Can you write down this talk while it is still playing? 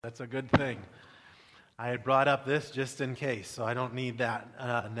That's a good thing. I had brought up this just in case, so I don't need that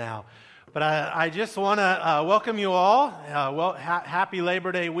now. But I just want to welcome you all. Happy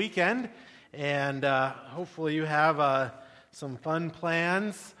Labor Day weekend, and hopefully you have some fun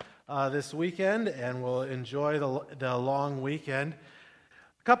plans this weekend, and we'll enjoy the long weekend.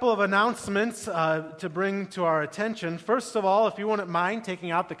 A couple of announcements to bring to our attention. First of all, if you wouldn't mind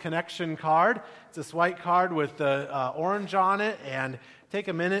taking out the connection card, it's this white card with the orange on it, and take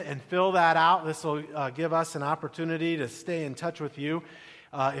a minute and fill that out. This will give us an opportunity to stay in touch with you.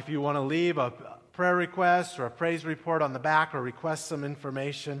 If you want to leave a prayer request or a praise report on the back or request some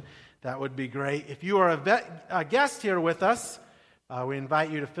information, that would be great. If you are a guest here with us, we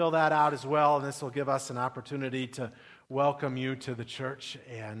invite you to fill that out as well, and this will give us an opportunity to welcome you to the church,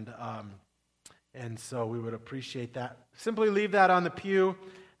 and so we would appreciate that. Simply leave that on the pew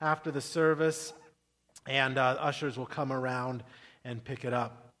after the service, and ushers will come around and pick it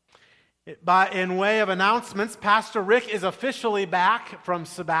up. In way of announcements, Pastor Rick is officially back from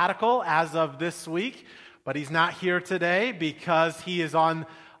sabbatical as of this week, but he's not here today because he is on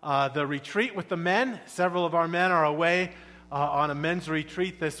the retreat with the men. Several of our men are away on a men's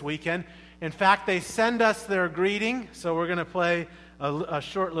retreat this weekend. In fact, they send us their greeting, so we're going to play a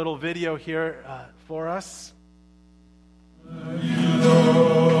short little video here for us. You,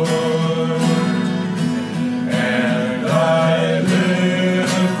 Lord, and I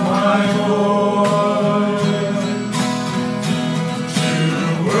lift my voice to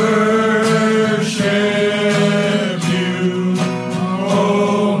worship you,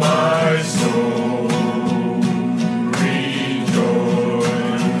 oh my soul, rejoice.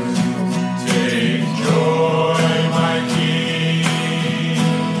 Take joy, my King,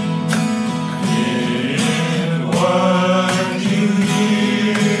 in what you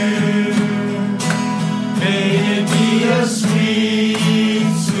hear. May it be a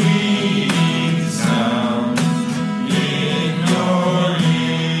sweet, sweet sound in your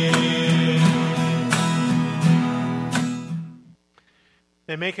ear.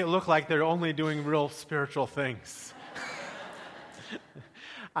 They make it look like they're only doing real spiritual things.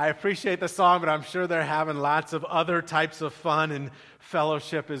 I appreciate the song, but I'm sure they're having lots of other types of fun and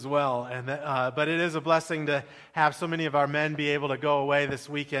fellowship as well. But it is a blessing to have so many of our men be able to go away this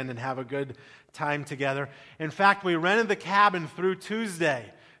weekend and have a good time together. In fact, we rented the cabin through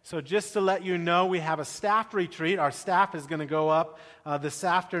Tuesday. So just to let you know, we have a staff retreat. Our staff is going to go up this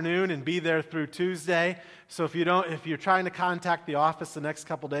afternoon and be there through Tuesday. So if you're trying to contact the office the next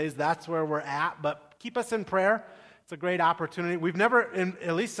couple days, that's where we're at. But keep us in prayer. It's a great opportunity. We've never,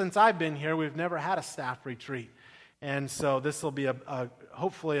 at least since I've been here, we've never had a staff retreat. And so this will be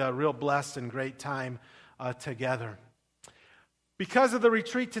hopefully a real blessed and great time together. Because of the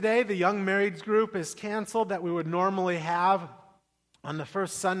retreat today, the Young Marrieds group is canceled that we would normally have on the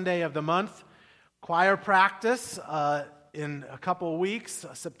first Sunday of the month. Choir practice in a couple of weeks,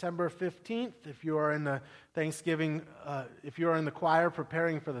 September 15th, if you are in the Thanksgiving, if you are in the choir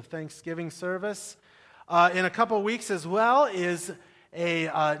preparing for the Thanksgiving service. In a couple of weeks as well is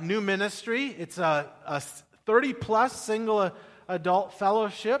a new ministry. It's a 30-plus single adult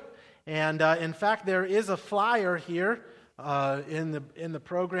fellowship, and in fact, there is a flyer here in the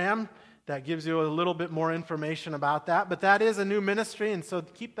program that gives you a little bit more information about that. But that is a new ministry, and so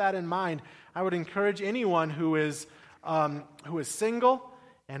keep that in mind. I would encourage anyone who is single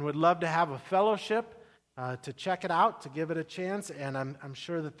and would love to have a fellowship to check it out, to give it a chance, and I'm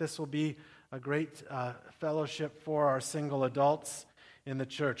sure that this will be a great fellowship for our single adults in the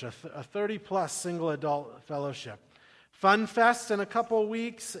church, a 30-plus single adult fellowship. Fun Fest in a couple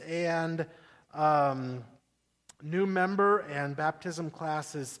weeks, and new member and baptism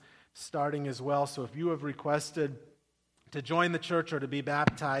classes starting as well. So if you have requested to join the church or to be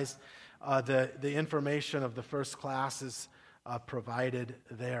baptized, the information of the first class is provided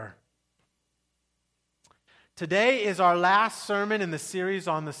there. Today is our last sermon in the series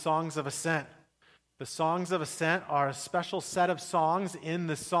on the Songs of Ascent. The Songs of Ascent are a special set of songs in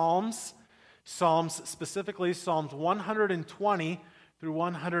the Psalms, specifically Psalms 120 through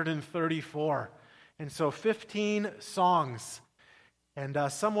 134. And so 15 songs. And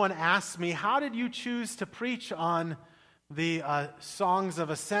someone asked me, how did you choose to preach on the Songs of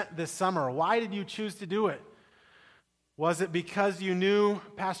Ascent this summer? Why did you choose to do it? Was it because you knew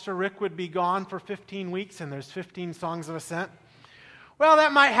Pastor Rick would be gone for 15 weeks and there's 15 Songs of Ascent? Well,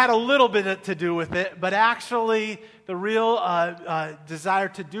 that might have had a little bit to do with it, but actually the real desire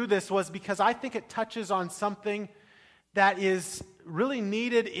to do this was because I think it touches on something that is really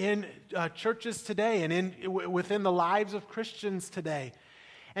needed in churches today and within the lives of Christians today.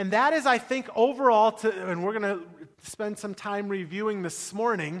 And that is, I think, overall, and we're going to spend some time reviewing this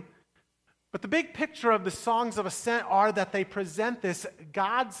morning. But the big picture of the Songs of Ascent are that they present this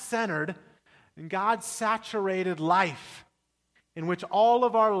God-centered and God-saturated life in which all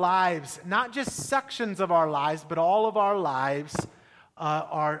of our lives, not just sections of our lives, but all of our lives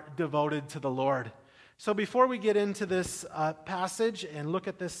are devoted to the Lord. So before we get into this passage and look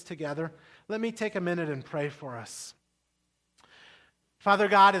at this together, let me take a minute and pray for us. Father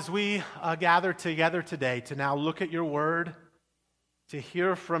God, as we gather together today to now look at your word, to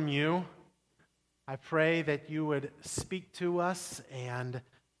hear from you, I pray that you would speak to us, and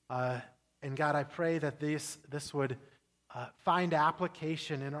God, I pray that this would find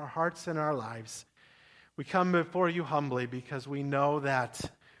application in our hearts and our lives. We come before you humbly because we know that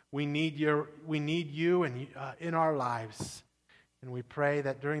we need you and in our lives, and we pray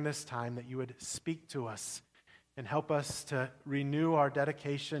that during this time that you would speak to us and help us to renew our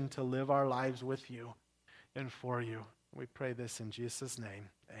dedication to live our lives with you and for you. We pray this in Jesus' name.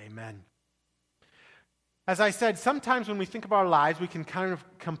 Amen. As I said, sometimes when we think of our lives, we can kind of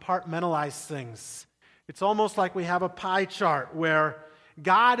compartmentalize things. It's almost like we have a pie chart where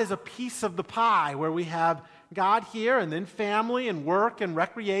God is a piece of the pie, where we have God here and then family and work and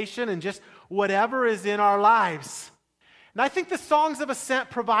recreation and just whatever is in our lives. And I think the Songs of Ascent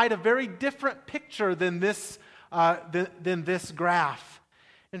provide a very different picture than this graph.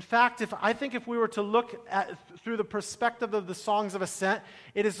 In fact, if we were to look at through the perspective of the Songs of Ascent,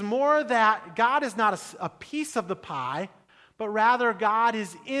 it is more that God is not a piece of the pie, but rather God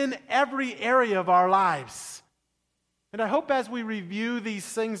is in every area of our lives. And I hope as we review these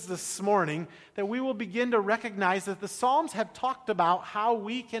things this morning that we will begin to recognize that the Psalms have talked about how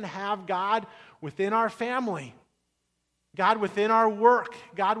we can have God within our family, God within our work,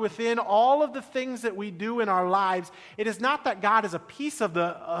 God within all of the things that we do in our lives. It is not that God is a piece of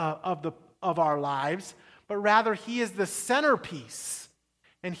our lives, but rather He is the centerpiece,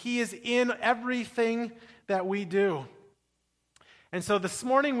 and He is in everything that we do. And so this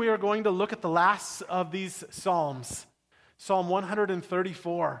morning we are going to look at the last of these Psalms, Psalm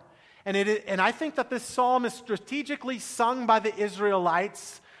 134. And I think that this psalm is strategically sung by the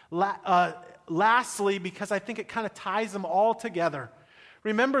Israelites lastly, because I think it kind of ties them all together.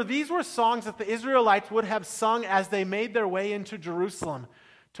 Remember, these were songs that the Israelites would have sung as they made their way into Jerusalem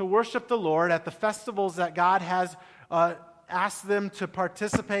to worship the Lord at the festivals that God has asked them to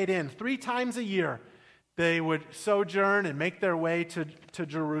participate in. 3 times a year, they would sojourn and make their way to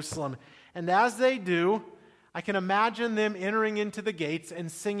Jerusalem. And as they do, I can imagine them entering into the gates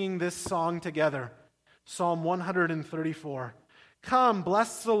and singing this song together. Psalm 134. Come,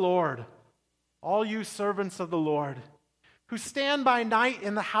 bless the Lord, all you servants of the Lord, who stand by night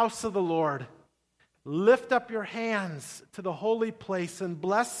in the house of the Lord. Lift up your hands to the holy place and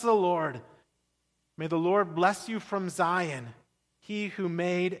bless the Lord. May the Lord bless you from Zion, He who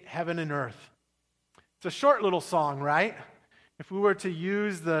made heaven and earth. It's a short little song, right? If we were to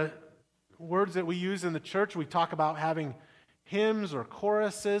use the words that we use in the church, we talk about having hymns or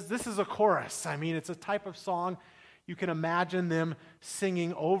choruses. This is a chorus. I mean, it's a type of song you can imagine them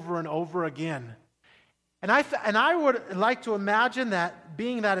singing over and over again. And I would like to imagine that,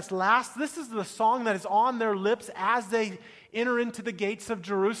 being that it's last, this is the song that is on their lips as they enter into the gates of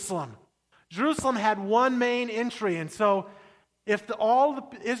Jerusalem. Jerusalem had one main entry, and so if all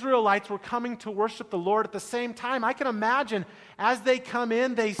the Israelites were coming to worship the Lord at the same time, I can imagine as they come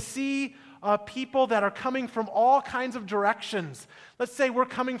in, they see people that are coming from all kinds of directions. Let's say we're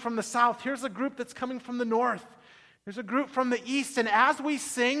coming from the south. Here's a group that's coming from the north. There's a group from the east, and as we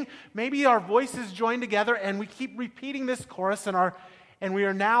sing, maybe our voices join together and we keep repeating this chorus, and we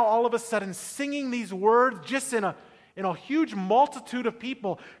are now all of a sudden singing these words just in a huge multitude of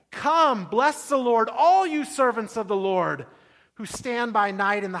people. Come, bless the Lord, all you servants of the Lord, who stand by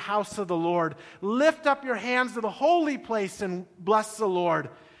night in the house of the Lord. Lift up your hands to the holy place and bless the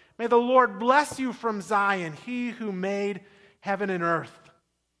Lord. May the Lord bless you from Zion, He who made heaven and earth.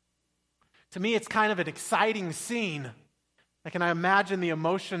 To me, it's kind of an exciting scene. I can imagine the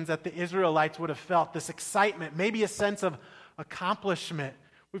emotions that the Israelites would have felt, this excitement, maybe a sense of accomplishment.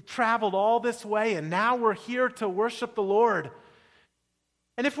 We've traveled all this way, and now we're here to worship the Lord.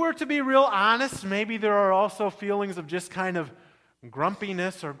 And if we're to be real honest, maybe there are also feelings of just kind of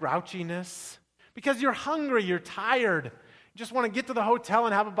grumpiness or grouchiness. Because you're hungry, you're tired. You just want to get to the hotel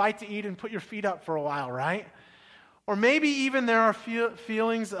and have a bite to eat and put your feet up for a while, right? Or maybe even there are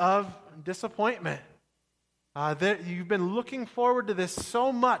feelings of disappointment. That you've been looking forward to this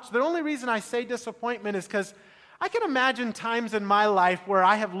so much. The only reason I say disappointment is because I can imagine times in my life where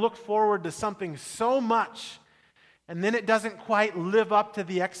I have looked forward to something so much, and then it doesn't quite live up to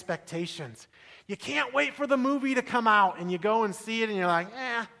the expectations. You can't wait for the movie to come out, and you go and see it, and you're like,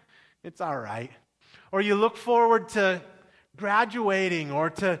 it's all right. Or you look forward to graduating or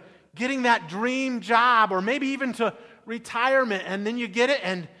to getting that dream job or maybe even to retirement, and then you get it,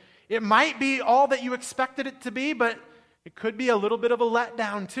 and it might be all that you expected it to be, but it could be a little bit of a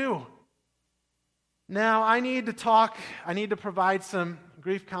letdown too. Now, I need to provide some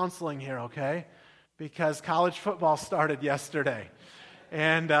grief counseling here, okay? Because college football started yesterday.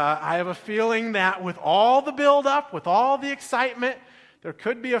 And I have a feeling that with all the buildup, with all the excitement, there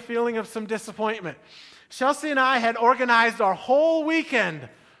could be a feeling of some disappointment. Chelsea and I had organized our whole weekend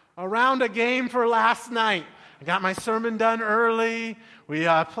around a game for last night. I got my sermon done early. We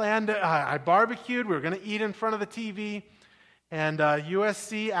I barbecued. We were going to eat in front of the TV. And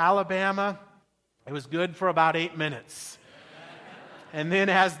USC, Alabama, it was good for about 8 minutes. And then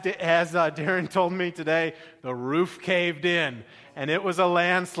as Darren told me today, the roof caved in. And it was a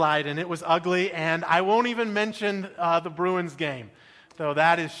landslide, and it was ugly. And I won't even mention the Bruins game, though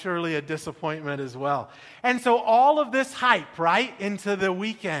that is surely a disappointment as well. And so all of this hype, right, into the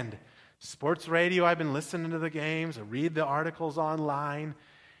weekend. Sports radio, I've been listening to the games, I read the articles online,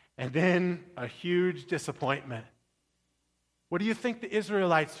 and then a huge disappointment. What do you think the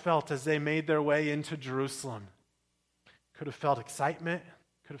Israelites felt as they made their way into Jerusalem? Could have felt excitement,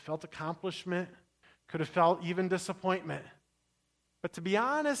 could have felt accomplishment, could have felt even disappointment. But to be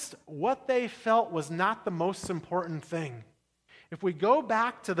honest, what they felt was not the most important thing. If we go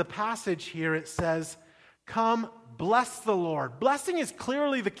back to the passage here, it says, "Come, bless the Lord." Blessing is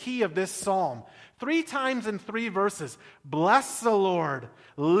clearly the key of this psalm. 3 times in 3 verses. Bless the Lord.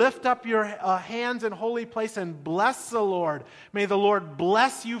 Lift up your hands in holy place and bless the Lord. May the Lord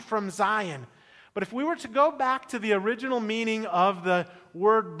bless you from Zion. But if we were to go back to the original meaning of the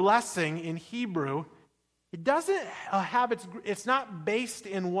word blessing in Hebrew, it doesn't it's not based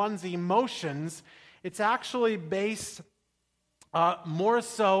in one's emotions. It's actually based more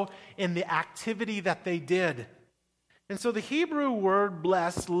so in the activity that they did. And so the Hebrew word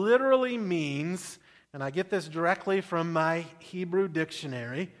bless literally means, and I get this directly from my Hebrew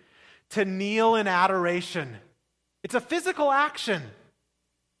dictionary, to kneel in adoration. It's a physical action.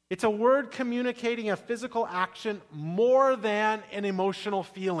 It's a word communicating a physical action more than an emotional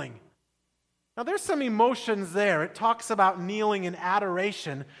feeling. Now, there's some emotions there. It talks about kneeling in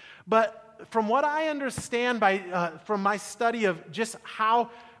adoration, but from what I understand from my study of just how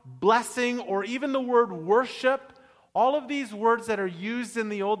blessing or even the word worship, all of these words that are used in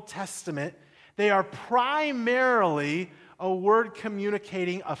the Old Testament, they are primarily a word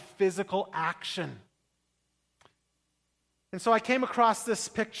communicating a physical action. And so I came across this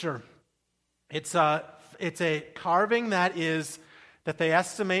picture. It's a carving that they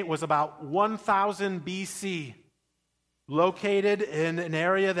estimate was about 1000 BC, located in an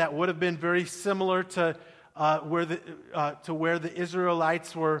area that would have been very similar to where the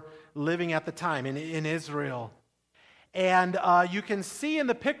Israelites were living at the time in Israel. And you can see in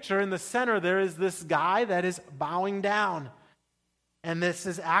the picture in the center there is this guy that is bowing down, and this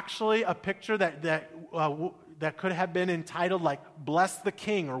is actually a picture that could have been entitled like "Bless the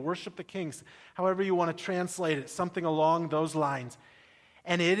King" or "Worship the Kings," however you want to translate it, something along those lines.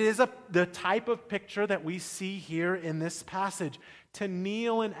 And it is the type of picture that we see here in this passage, to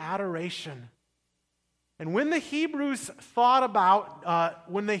kneel in adoration. And when the Hebrews thought about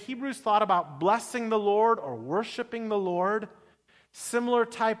blessing the Lord or worshiping the Lord, similar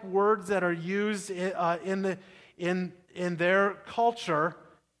type words that are used in their culture,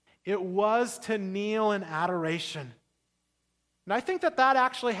 it was to kneel in adoration. And I think that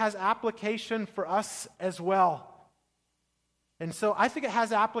actually has application for us as well. And so I think it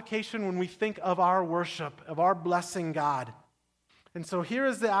has application when we think of our worship, of our blessing God. And so here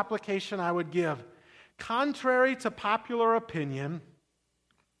is the application I would give. Contrary to popular opinion,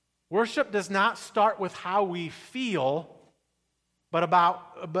 worship does not start with how we feel,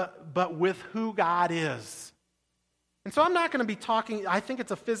 but with who God is. And so I'm not going to be talking, I think it's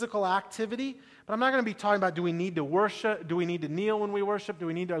a physical activity, but I'm not going to be talking about do we need to worship, do we need to kneel when we worship, do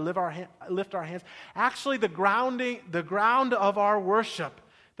we need to lift our hands. Actually, the ground of our worship,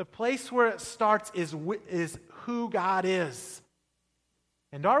 the place where it starts is who God is.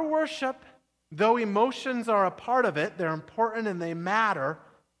 And our worship, though emotions are a part of it, they're important and they matter,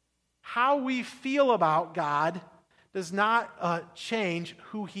 how we feel about God does not change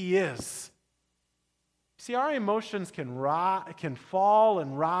who He is. See, our emotions can fall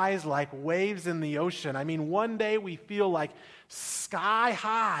and rise like waves in the ocean. I mean, one day we feel like sky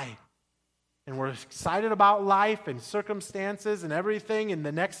high, and we're excited about life and circumstances and everything, and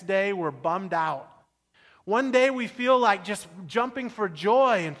the next day we're bummed out. One day we feel like just jumping for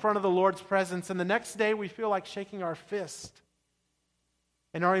joy in front of the Lord's presence, and the next day we feel like shaking our fist.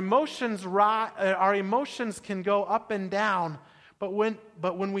 And our emotions can go up and down, but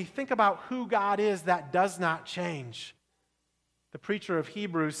when we think about who God is, that does not change. The preacher of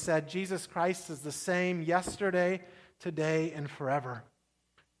Hebrews said, Jesus Christ is the same yesterday, today, and forever.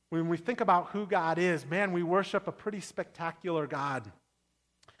 When we think about who God is, man, we worship a pretty spectacular God.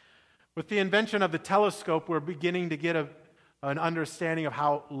 With the invention of the telescope, we're beginning to get an understanding of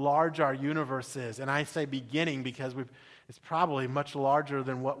how large our universe is. And I say beginning because it's probably much larger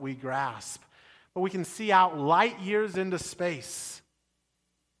than what we grasp. But we can see out light years into space.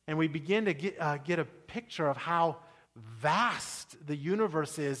 And we begin to get a picture of how vast the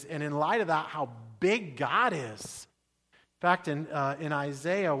universe is, and in light of that, how big God is. In fact, in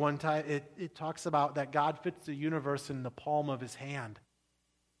Isaiah one time, it talks about that God fits the universe in the palm of his hand.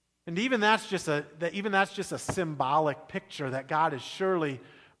 And even that's just a symbolic picture that God is surely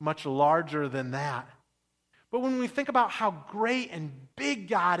much larger than that. But when we think about how great and big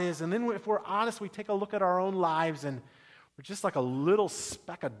God is, and then if we're honest, we take a look at our own lives, and we're just like a little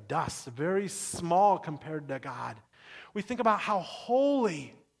speck of dust, very small compared to God. We think about how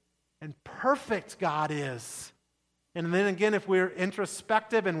holy and perfect God is. And then again, if we're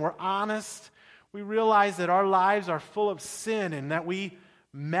introspective and we're honest, we realize that our lives are full of sin and that we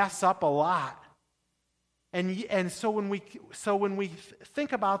mess up a lot. And so when we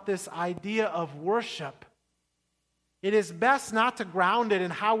think about this idea of worship, it is best not to ground it in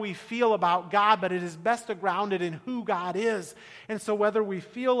how we feel about God, but it is best to ground it in who God is. And so whether we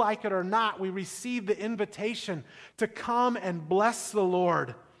feel like it or not, we receive the invitation to come and bless the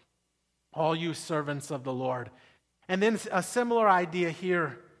Lord, all you servants of the Lord. And then a similar idea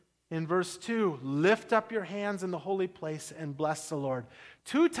here in verse 2, lift up your hands in the holy place and bless the Lord.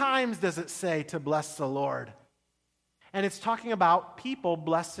 2 times does it say to bless the Lord. And it's talking about people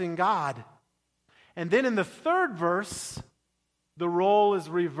blessing God. And then in the 3rd verse, the role is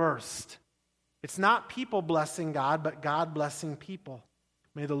reversed. It's not people blessing God, but God blessing people.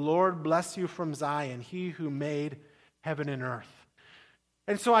 May the Lord bless you from Zion, he who made heaven and earth.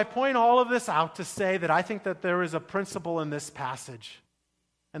 And so I point all of this out to say that I think that there is a principle in this passage.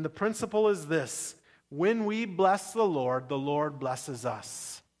 And the principle is this: when we bless the Lord blesses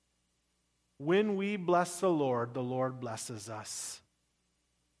us. When we bless the Lord blesses us.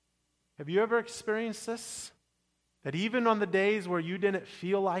 Have you ever experienced this? That even on the days where you didn't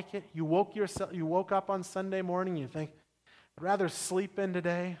feel like it, you woke up on Sunday morning, you think, I'd rather sleep in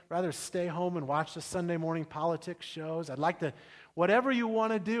today, rather stay home and watch the Sunday morning politics shows. I'd like to, whatever you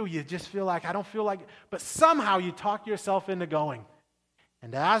want to do, you just feel like, I don't feel like it. But somehow you talk yourself into going.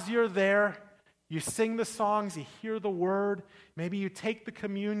 And as you're there, you sing the songs, you hear the word, maybe you take the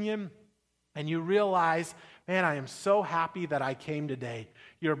communion, and you realize, man, I am so happy that I came today.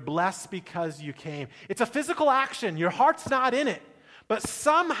 You're blessed because you came. It's a physical action. Your heart's not in it. But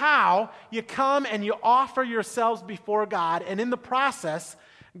somehow you come and you offer yourselves before God, and in the process,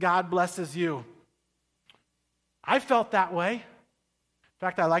 God blesses you. I felt that way. In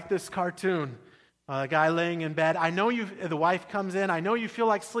fact, I like this cartoon. A guy laying in bed. I know the wife comes in. I know you feel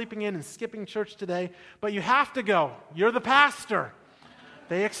like sleeping in and skipping church today, but you have to go. You're the pastor.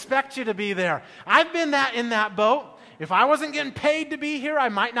 They expect you to be there. I've been in that boat. If I wasn't getting paid to be here, I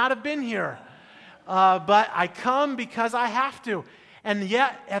might not have been here. But I come because I have to. And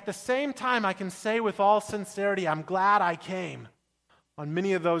yet, at the same time, I can say with all sincerity, I'm glad I came on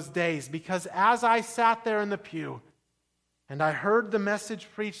many of those days, because as I sat there in the pew and I heard the message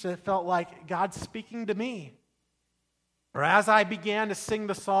preached, it felt like God speaking to me. Or as I began to sing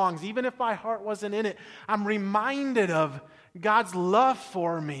the songs, even if my heart wasn't in it, I'm reminded of God's love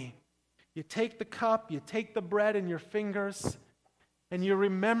for me. You take the cup, you take the bread in your fingers, and you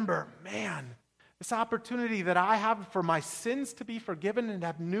remember, man, this opportunity that I have for my sins to be forgiven and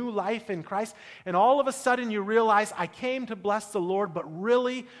have new life in Christ. And all of a sudden you realize I came to bless the Lord, but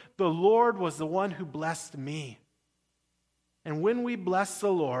really the Lord was the one who blessed me. And when we bless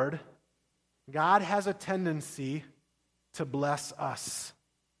the Lord, God has a tendency to bless us.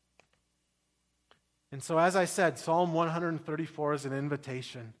 And so, as I said, Psalm 134 is an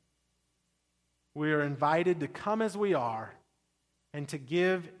invitation. We are invited to come as we are and to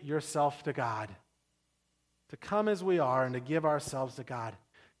give yourself to God. To come as we are and to give ourselves to God.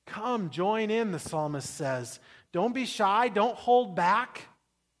 Come, join in, the psalmist says. Don't be shy. Don't hold back.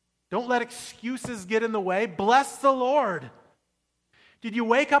 Don't let excuses get in the way. Bless the Lord. Did you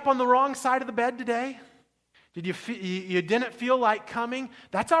wake up on the wrong side of the bed today? Did you didn't feel like coming?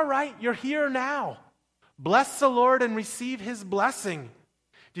 That's all right. You're here now. Bless the Lord and receive his blessing.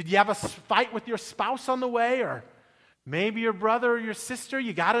 Did you have a fight with your spouse on the way? Or maybe your brother or your sister,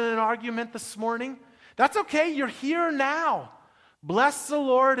 you got in an argument this morning? That's okay. You're here now. Bless the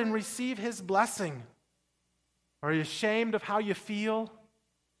Lord and receive His blessing. Are you ashamed of how you feel?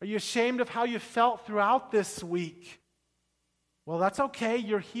 Are you ashamed of how you felt throughout this week? Well, that's okay.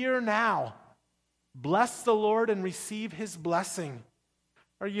 You're here now. Bless the Lord and receive His blessing.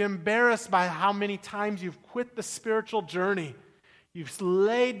 Are you embarrassed by how many times you've quit the spiritual journey? You've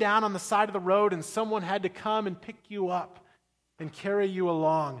laid down on the side of the road and someone had to come and pick you up and carry you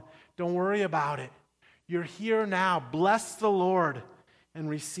along. Don't worry about it. You're here now. Bless the Lord and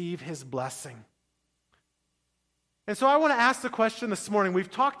receive His blessing. And so I want to ask the question this morning.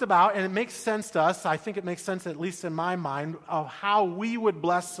 We've talked about, and it makes sense to us, I think it makes sense at least in my mind, of how we would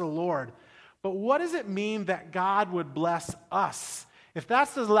bless the Lord. But what does it mean that God would bless us? If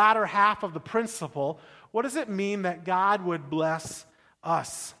that's the latter half of the principle, what does it mean that God would bless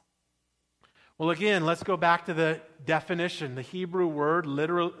us? Well, again, let's go back to the definition. The Hebrew word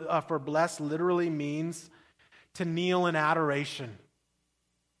for bless literally means to kneel in adoration.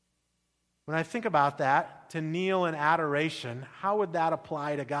 When I think about that, to kneel in adoration, how would that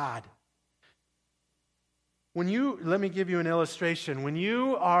apply to God? Let me give you an illustration.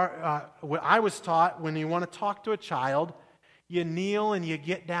 I was taught when you want to talk to a child, you kneel and you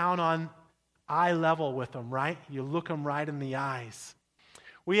get down on eye level with them, right? You look them right in the eyes.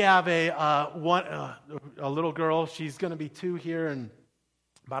 We have a little girl. She's going to be 2 here in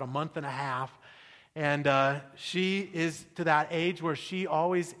about a month and a half. And she is to that age where she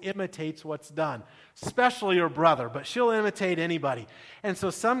always imitates what's done, especially her brother, but she'll imitate anybody. And so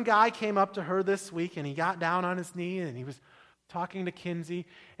some guy came up to her this week, and he got down on his knee, and he was talking to Kinsey,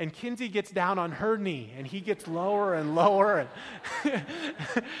 and Kinsey gets down on her knee, and he gets lower and lower,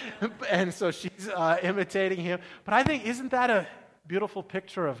 and so she's imitating him. But I think, isn't that a beautiful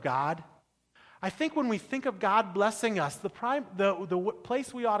picture of God? I think when we think of God blessing us, the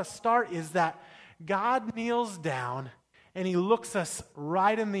place we ought to start is that God kneels down and He looks us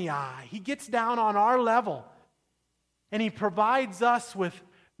right in the eye. He gets down on our level and He provides us with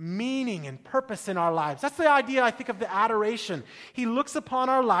meaning and purpose in our lives. That's the idea, I think, of the adoration. He looks upon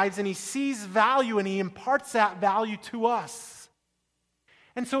our lives and He sees value and He imparts that value to us.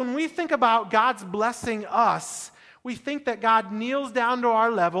 And so when we think about God's blessing us, we think that God kneels down to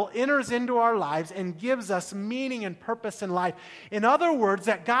our level, enters into our lives, and gives us meaning and purpose in life. In other words,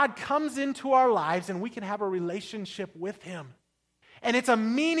 that God comes into our lives and we can have a relationship with Him. And it's a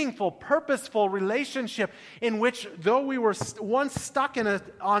meaningful, purposeful relationship in which, though we were once stuck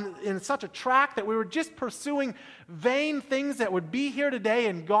in such a track that we were just pursuing vain things that would be here today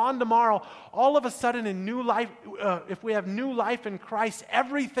and gone tomorrow, all of a sudden in new life, if we have new life in Christ,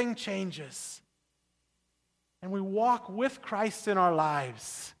 everything changes. And we walk with Christ in our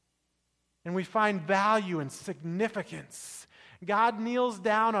lives. And we find value and significance. God kneels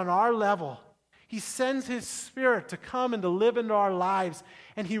down on our level. He sends His Spirit to come and to live into our lives.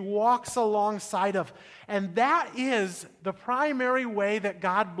 And He walks alongside of. And that is the primary way that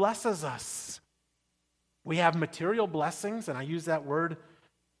God blesses us. We have material blessings, and I use that word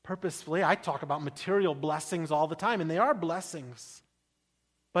purposefully. I talk about material blessings all the time, and they are blessings.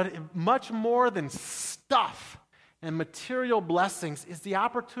 But much more than stuff and material blessings is the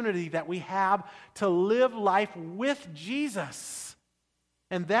opportunity that we have to live life with Jesus.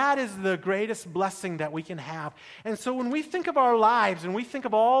 And that is the greatest blessing that we can have. And so when we think of our lives and we think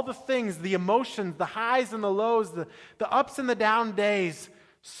of all the things, the emotions, the highs and the lows, the ups and the down days,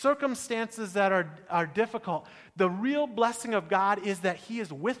 circumstances that are difficult, the real blessing of God is that He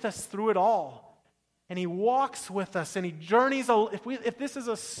is with us through it all. And He walks with us, and He journeys. If this is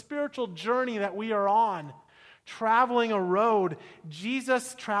a spiritual journey that we are on, traveling a road,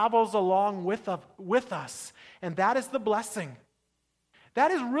 Jesus travels along with us. And that is the blessing.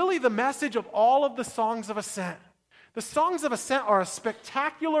 That is really the message of all of the songs of ascent. The songs of ascent are a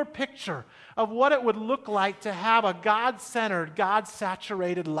spectacular picture of what it would look like to have a God-centered,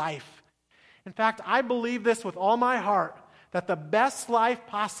 God-saturated life. In fact, I believe this with all my heart, that the best life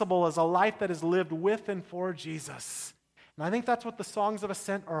possible is a life that is lived with and for Jesus. And I think that's what the songs of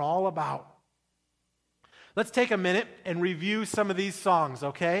ascent are all about. Let's take a minute and review some of these songs,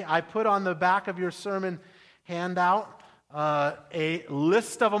 okay? I put on the back of your sermon handout a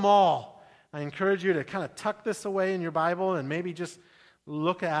list of them all. I encourage you to kind of tuck this away in your Bible and maybe just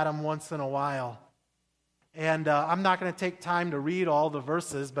look at them once in a while. And I'm not going to take time to read all the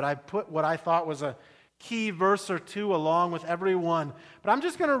verses, but I put what I thought was a key verse or two along with every one. But I'm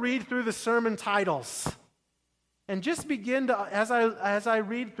just going to read through the sermon titles. And just begin to, as I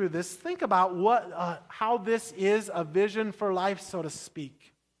read through this, think about how this is a vision for life, so to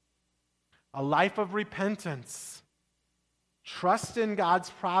speak. a life of repentance, trust in God's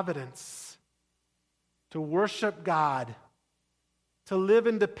providence, to worship God, to live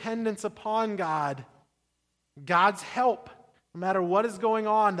in dependence upon God, God's help, no matter what is going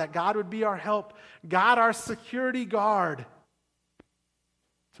on, that God would be our help, God our security guard,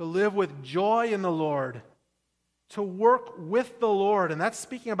 to live with joy in the Lord, to work with the Lord, and that's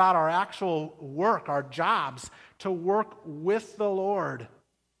speaking about our actual work, our jobs, to work with the Lord,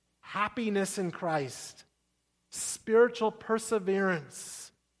 happiness in Christ, spiritual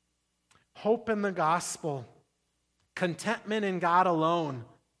perseverance, hope in the gospel, contentment in God alone,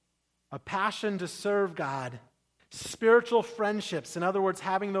 a passion to serve God, spiritual friendships, in other words,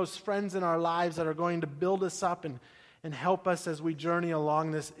 having those friends in our lives that are going to build us up and help us as we journey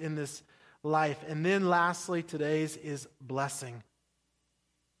along in this life. And then lastly, today's is blessing.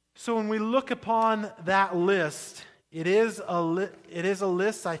 So when we look upon that list, it is a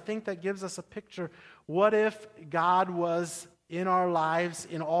list, I think, that gives us a picture. What if God was in our lives,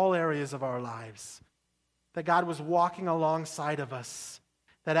 in all areas of our lives? That God was walking alongside of us.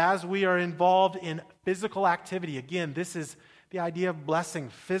 That as we are involved in physical activity, again, this is the idea of blessing,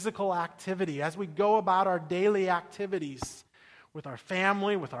 physical activity. As we go about our daily activities with our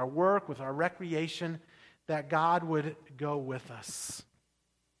family, with our work, with our recreation, that God would go with us.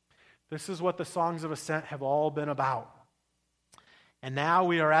 This is what the Songs of Ascent have all been about. And now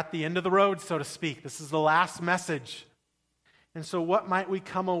we are at the end of the road, so to speak. This is the last message. And so what might we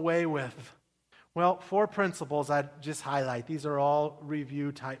come away with? Well, 4 principles I'd just highlight. These are all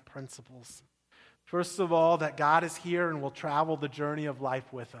review type principles. First of all, that God is here and will travel the journey of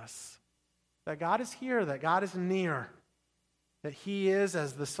life with us. That God is here, that God is near. That He is,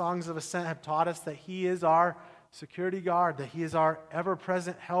 as the Songs of Ascent have taught us, that He is our security guard, that He is our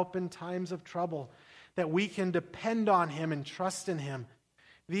ever-present help in times of trouble, that we can depend on Him and trust in Him.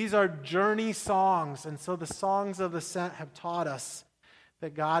 These are journey songs, and so the Songs of Ascent have taught us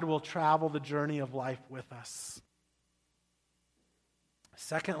that God will travel the journey of life with us.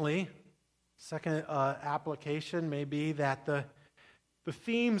 Second application may be that the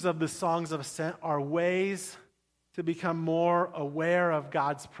themes of the Songs of Ascent are ways to become more aware of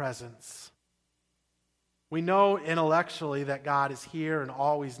God's presence. We know intellectually that God is here and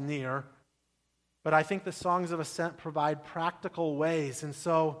always near, but I think the Songs of Ascent provide practical ways, and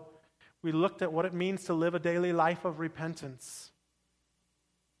so we looked at what it means to live a daily life of repentance,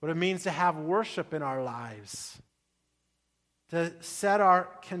 what it means to have worship in our lives, to set our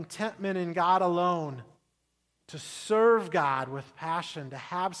contentment in God alone, to serve God with passion, to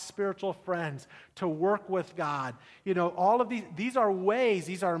have spiritual friends, to work with God. You know, all of these are ways,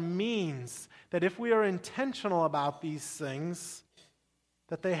 these are means that if we are intentional about these things,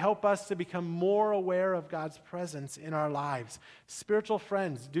 that they help us to become more aware of God's presence in our lives. Spiritual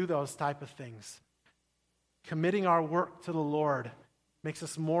friends do those type of things. Committing our work to the Lord makes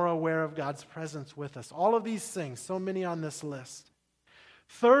us more aware of God's presence with us. All of these things, so many on this list.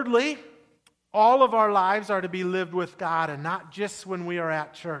 Thirdly, all of our lives are to be lived with God, and not just when we are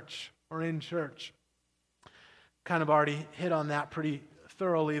at church or in church. Kind of already hit on that pretty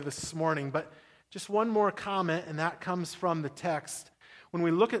thoroughly this morning, but just one more comment, and that comes from the text. When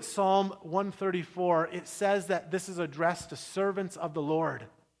we look at Psalm 134, it says that this is addressed to servants of the Lord.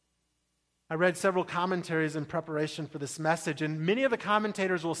 I read several commentaries in preparation for this message, and many of the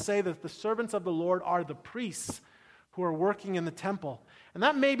commentators will say that the servants of the Lord are the priests who are working in the temple. And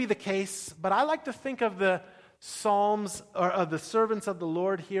that may be the case, but I like to think of the Psalms, or of the servants of the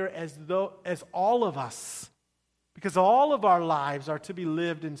Lord here as all of us, because all of our lives are to be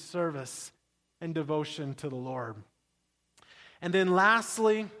lived in service and devotion to the Lord. And then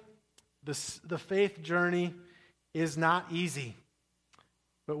lastly, the faith journey is not easy,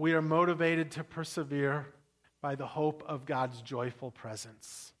 but we are motivated to persevere by the hope of God's joyful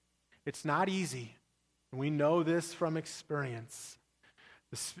presence. It's not easy, and we know this from experience.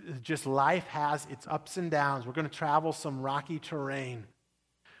 Just life has its ups and downs. We're going to travel some rocky terrain.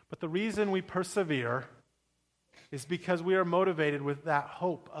 But the reason we persevere is because we are motivated with that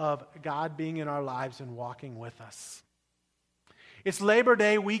hope of God being in our lives and walking with us. It's Labor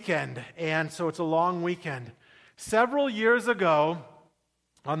Day weekend, and so it's a long weekend. Several years ago,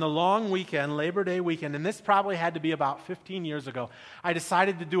 on the long weekend, Labor Day weekend, and this probably had to be about 15 years ago, I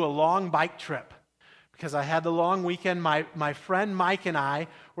decided to do a long bike trip. Because I had the long weekend, my friend Mike and I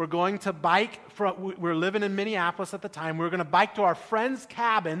were going to bike. We were living in Minneapolis at the time. We were going to bike to our friend's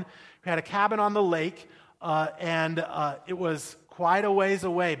cabin. We had a cabin on the lake, and it was quite a ways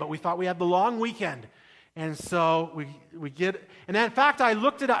away. But we thought we had the long weekend. And so we get, and in fact, I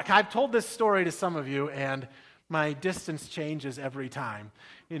looked it up. I've told this story to some of you, and my distance changes every time.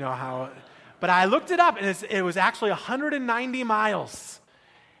 You know how But I looked it up, and it was actually 190 miles.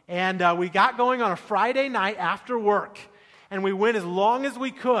 And we got going on a Friday night after work, and we went as long as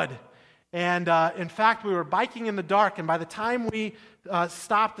we could. And in fact, we were biking in the dark, and by the time we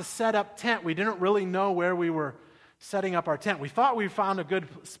stopped to set up tent, we didn't really know where we were setting up our tent. We thought we found a good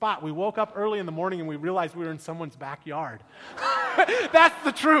spot. We woke up early in the morning, and we realized we were in someone's backyard. That's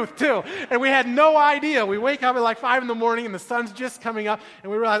the truth, too. And we had no idea. We wake up at like 5 in the morning, and the sun's just coming up,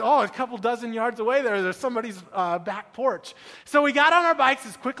 and we realize, oh, a couple dozen yards away there's somebody's back porch. So we got on our bikes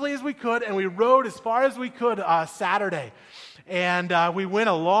as quickly as we could, and we rode as far as we could Saturday. And we went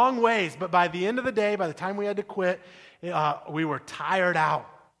a long ways, but by the end of the day, by the time we had to quit, we were tired out.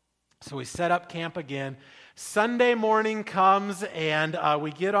 So we set up camp again. Sunday morning comes, and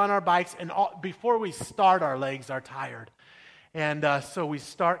we get on our bikes, and before we start, our legs are tired. And so we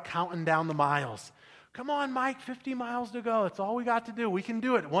start counting down the miles. Come on, Mike, 50 miles to go. That's all we got to do. We can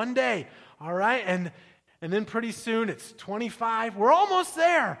do it one day, all right? And then pretty soon it's 25. We're almost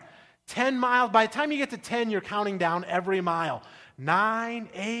there. 10 miles. By the time you get to 10, you're counting down every mile. 9,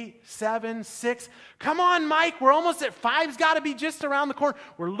 8, 7, 6. Come on, Mike. We're almost at 5's got to be just around the corner.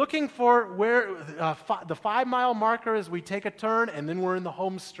 We're looking for where the 5-mile marker is. We take a turn, and then we're in the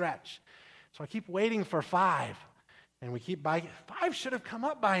home stretch. So I keep waiting for 5, and we keep biking. 5 should have come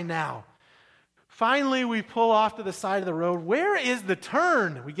up by now. Finally, we pull off to the side of the road. Where is the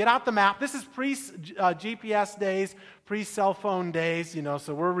turn? We get out the map. This is pre-GPS days, pre-cell phone days,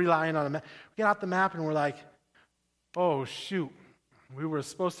 so we're relying on a map. We get out the map, and we're like, oh, shoot. We were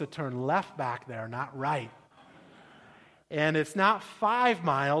supposed to turn left back there, not right. And it's not 5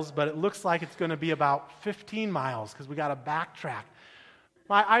 miles, but it looks like it's going to be about 15 miles because we got to backtrack.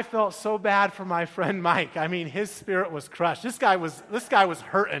 I felt so bad for my friend Mike. I mean, his spirit was crushed. This guy was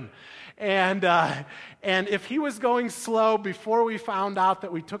hurting. And if he was going slow before we found out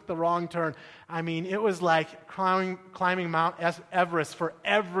that we took the wrong turn, I mean, it was like climbing Mount Everest for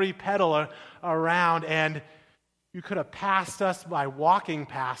every pedal around. And you could have passed us by walking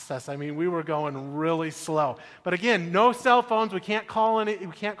past us. I mean, we were going really slow. But again, no cell phones. We can't call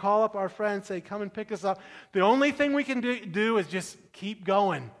up our friends and say, come and pick us up. The only thing we can do is just keep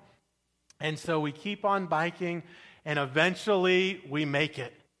going. And so we keep on biking, and eventually we make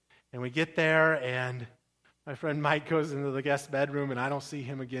it. And we get there, and my friend Mike goes into the guest bedroom, and I don't see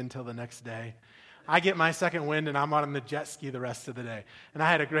him again till the next day. I get my second wind, and I'm on the jet ski the rest of the day. And I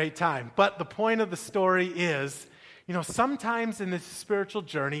had a great time. But the point of the story is, sometimes in this spiritual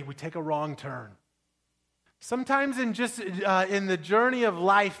journey, we take a wrong turn. Sometimes in the journey of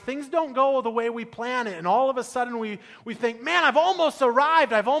life, things don't go the way we plan it, and all of a sudden we think, man, I've almost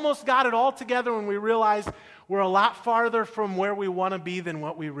arrived, I've almost got it all together, and we realize we're a lot farther from where we want to be than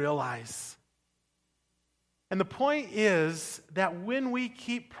what we realize. And the point is that when we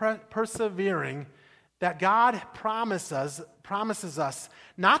keep persevering, that God promises us,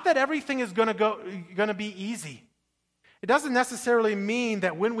 not that everything is going to be easy. It doesn't necessarily mean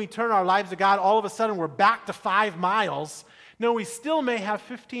that when we turn our lives to God, all of a sudden we're back to 5 miles. No, we still may have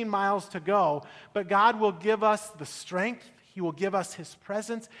 15 miles to go, but God will give us the strength. He will give us His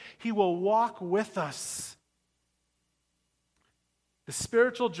presence. He will walk with us. The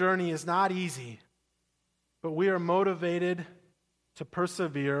spiritual journey is not easy, but we are motivated to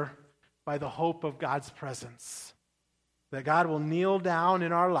persevere by the hope of God's presence. That God will kneel down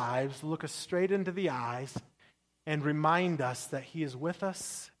in our lives, look us straight into the eyes, and remind us that He is with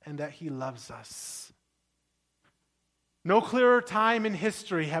us and that He loves us. No clearer time in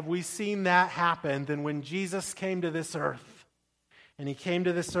history have we seen that happen than when Jesus came to this earth. And He came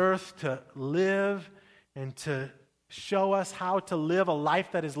to this earth to live and to show us how to live a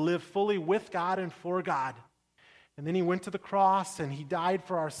life that is lived fully with God and for God. And then He went to the cross and He died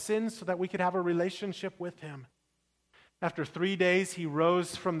for our sins so that we could have a relationship with Him. After 3 days, He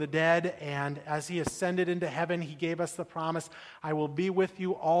rose from the dead, and as He ascended into heaven, He gave us the promise, I will be with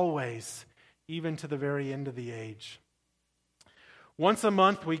you always, even to the very end of the age. Once a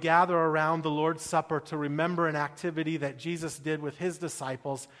month, we gather around the Lord's Supper to remember an activity that Jesus did with His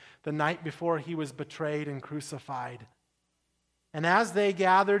disciples the night before He was betrayed and crucified. And as they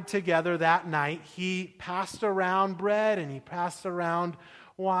gathered together that night, He passed around bread and He passed around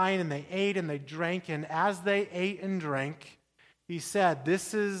wine, and they ate and they drank, and as they ate and drank, He said,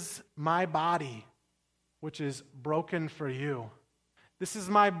 this is my body, which is broken for you. This is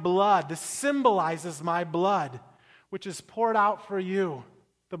my blood. This symbolizes my blood, which is poured out for you,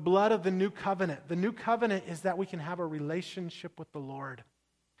 the blood of the new covenant. The new covenant is that we can have a relationship with the Lord.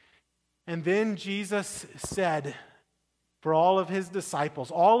 And then Jesus said, for all of His disciples,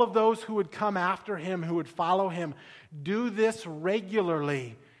 all of those who would come after Him, who would follow Him, do this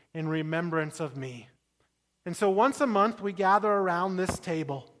regularly in remembrance of me. And so once a month we gather around this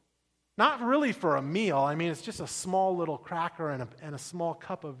table, not really for a meal. I mean, it's just a small little cracker and a small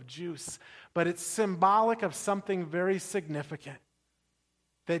cup of juice, but it's symbolic of something very significant,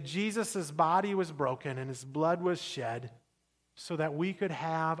 that Jesus' body was broken and his blood was shed so that we could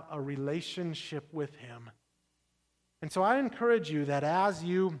have a relationship with him. And so I encourage you that as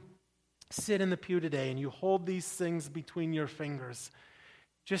you sit in the pew today and you hold these things between your fingers,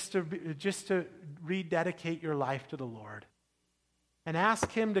 just to rededicate your life to the Lord and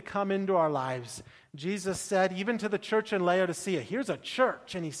ask him to come into our lives. Jesus said, even to the church in Laodicea, here's a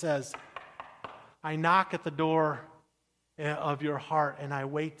church, and he says, I knock at the door of your heart and I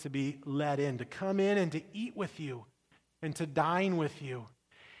wait to be let in, to come in and to eat with you and to dine with you.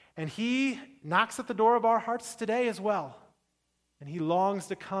 And he knocks at the door of our hearts today as well. And he longs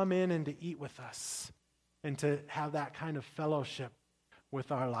to come in and to eat with us and to have that kind of fellowship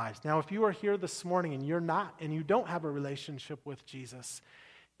with our lives. Now, if you are here this morning and you don't have a relationship with Jesus,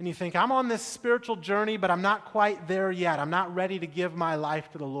 and you think, I'm on this spiritual journey, but I'm not quite there yet. I'm not ready to give my life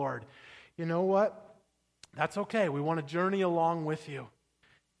to the Lord. You know what? That's okay. We want to journey along with you.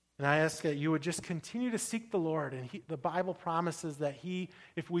 And I ask that you would just continue to seek the Lord. And the Bible promises that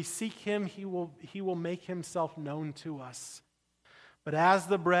if we seek him, he will make himself known to us. But as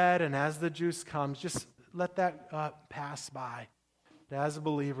the bread and as the juice comes, just let that pass by. But as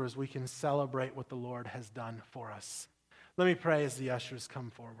believers, we can celebrate what the Lord has done for us. Let me pray as the ushers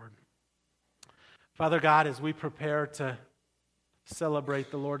come forward. Father God, as we prepare to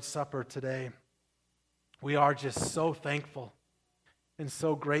celebrate the Lord's Supper today, we are just so thankful and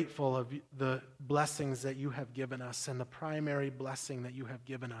so grateful of the blessings that you have given us. And the primary blessing that you have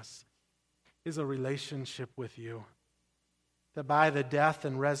given us is a relationship with you. That by the death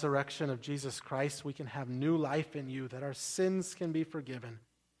and resurrection of Jesus Christ, we can have new life in you, that our sins can be forgiven,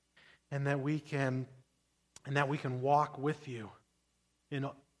 and that we can walk with you in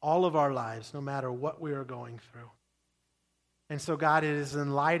all of our lives, no matter what we are going through. And so, God, it is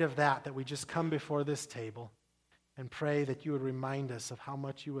in light of that we just come before this table and pray that you would remind us of how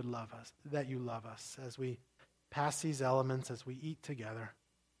much you would love us, that you love us as we pass these elements, as we eat together.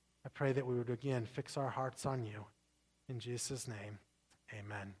 I pray that we would again fix our hearts on you. In Jesus' name,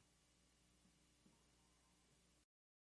 amen.